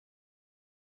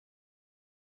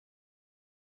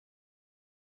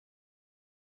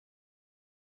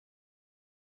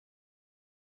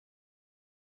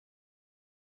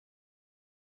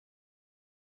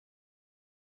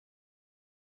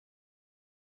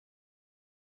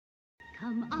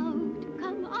come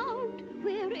out,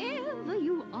 wherever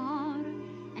you are,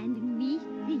 and meet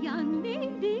the young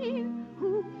lady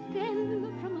who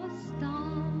fell from a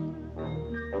star.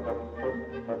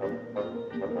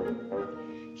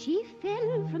 She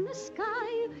fell from the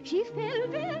sky, she fell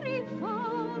very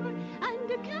far,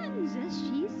 and Kansas,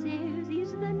 she says,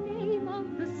 is the name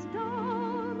of the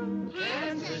star.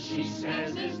 Kansas, she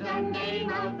says, is the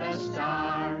name of the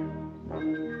star.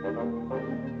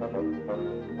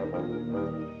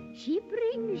 She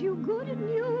brings you good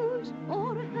news,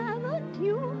 or haven't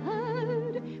you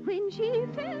heard? When she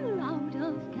fell out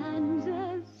of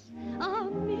Kansas, a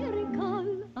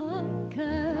miracle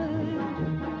occurred.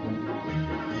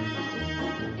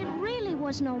 It really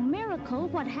was no miracle.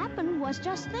 What happened was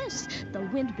just this. The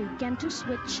wind began to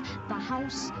switch, the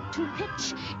house to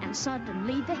pitch, and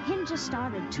suddenly the hinges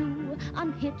started to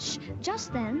unhitch.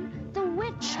 Just then, the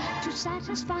witch, to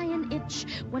satisfy an itch,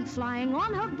 went flying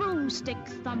on her broomstick,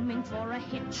 thumbing for a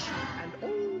hitch. And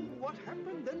oh, what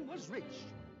happened then was rich.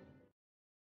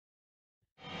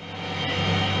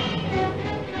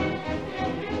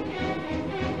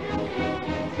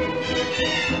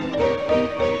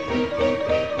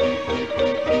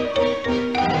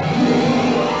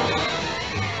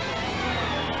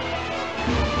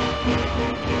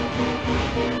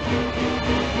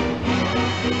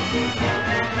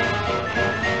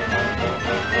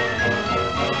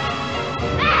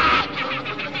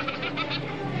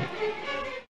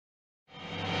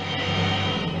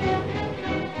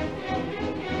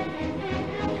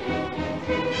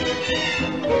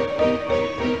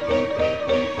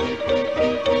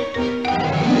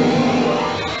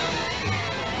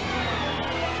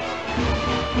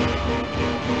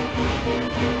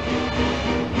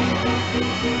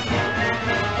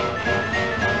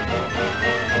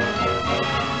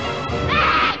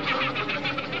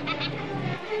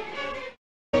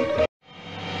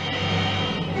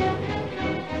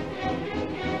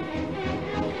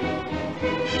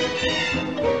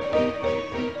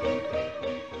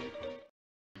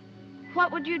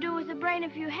 What would you do with a brain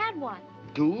if you had one?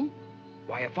 Do?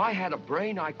 Why, if I had a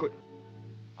brain, I could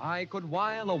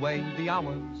while away the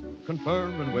hours,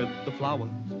 conferring with the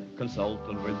flowers,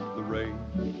 consulting with the rain.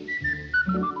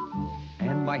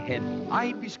 And my head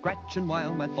I'd be scratching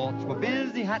while my thoughts were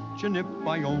busy hatching if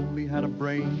I only had a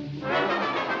brain.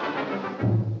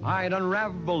 I'd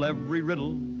unravel every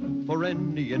riddle for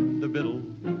any individual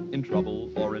in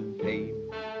trouble or in pain.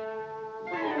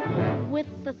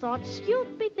 With the thoughts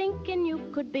you'd be thinking, you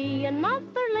could be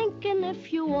another Lincoln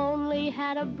if you only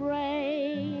had a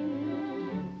brain.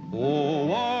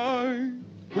 Oh, I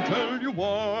could tell you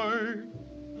why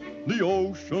the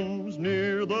ocean's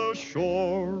near the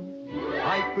shore.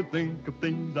 I could think of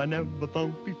things I never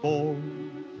thought before,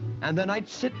 and then I'd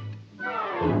sit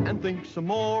and think some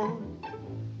more.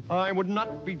 I would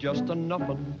not be just a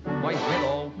nuffin', my head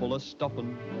all full of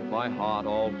stuffin', my heart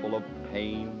all full of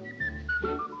pain.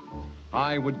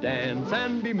 I would dance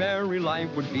and be merry,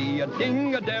 life would be a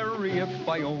ding-a-dairy if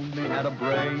I only had a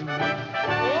brain.